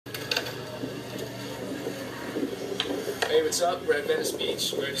Hey, what's up? We're at Venice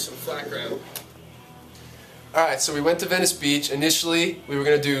Beach. We're gonna do some flat ground. Alright, so we went to Venice Beach. Initially, we were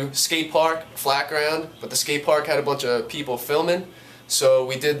going to do skate park, flat ground, but the skate park had a bunch of people filming, so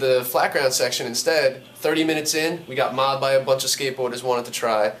we did the flat ground section instead. 30 minutes in, we got mobbed by a bunch of skateboarders wanted to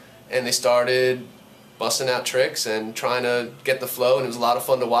try, and they started busting out tricks and trying to get the flow, and it was a lot of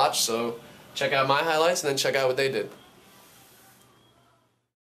fun to watch, so check out my highlights and then check out what they did.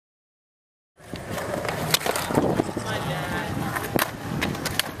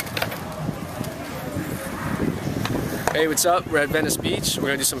 Hey, what's up? We're at Venice Beach. We're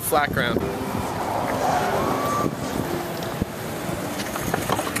gonna do some flat ground.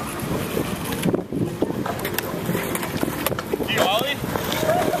 Do you ollie?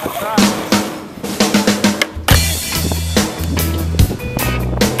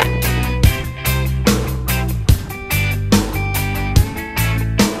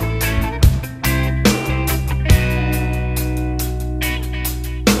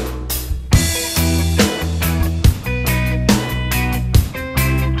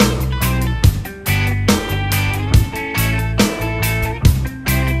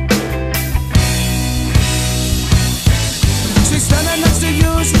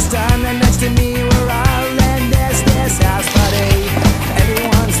 She's standing next to me where I land. There's this house party.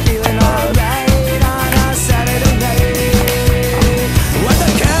 Everyone's feeling alright on a Saturday night. When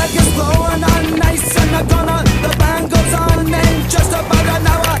the keg is blowing on nice and the band goes on in just about an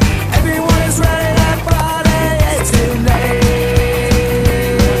hour. Everyone is ready to party tonight.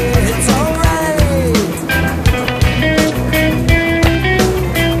 It's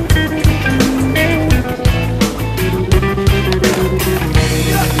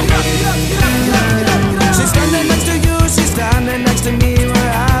she's standing next to you, she's standing next to me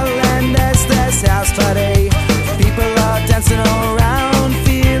where I land. There's this house party. People are dancing around,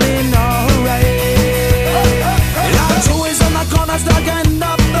 feeling alright. Our Joey's on the corner, stugging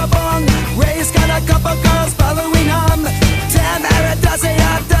up the bong. Ray's got a couple girls following him. Damn, Does they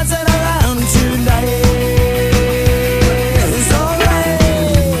are dancing around tonight. It's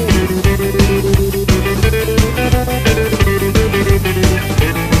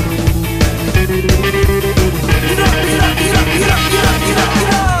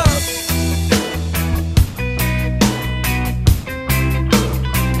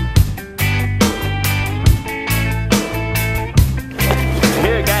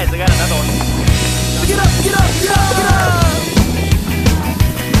Here, guys, I got another one. get up, get up, get up, get up.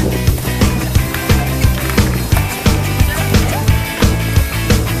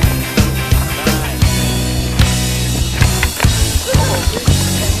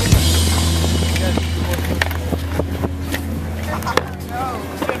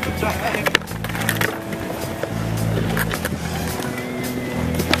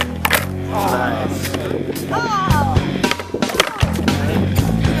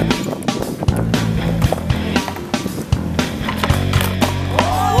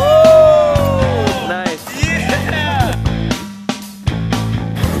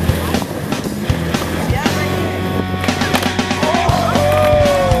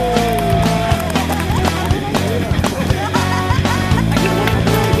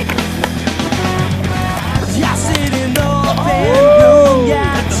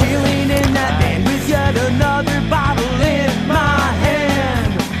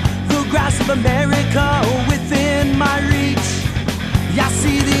 America within my reach. I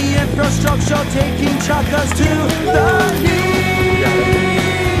see the infrastructure taking truckers to the knees.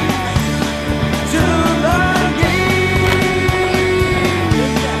 To the knees.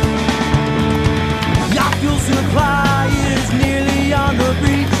 Our fuel supply is nearly on the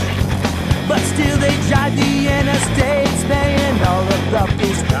breach, but still they drive the interstates, paying all of the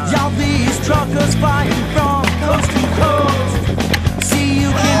fees. Y'all, these truckers flying from coast to coast. See, you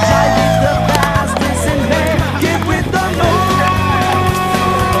can drive it the fastest and make it with the most.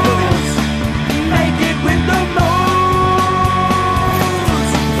 Make it with the most.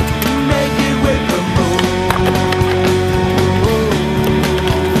 Make it with the most.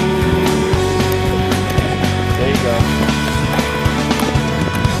 There you go.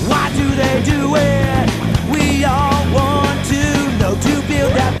 Why do they do it? We all want to know. To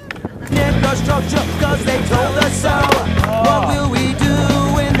build that infrastructure, cause they told us so. What will we do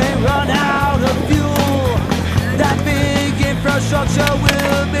when they run out of fuel? That big infrastructure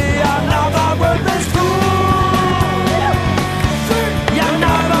will be another worthless tool.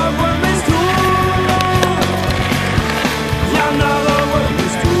 Another worthless tool. Another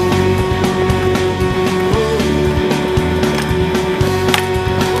worthless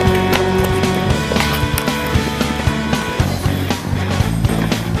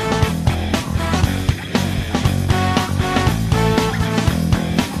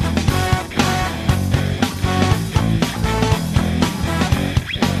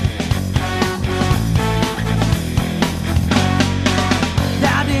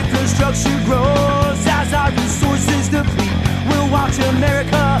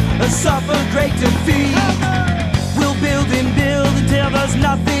America suffer great defeat. We'll build and build until there's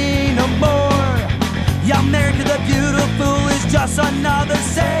nothing no more. Yeah, America the beautiful is just another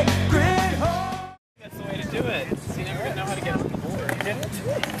sacred home. That's the way to do it. You never know how to get on the board. You didn't?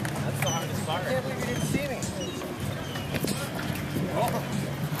 That's the hardest part. I can't believe you didn't see me.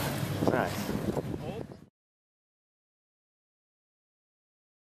 Nice.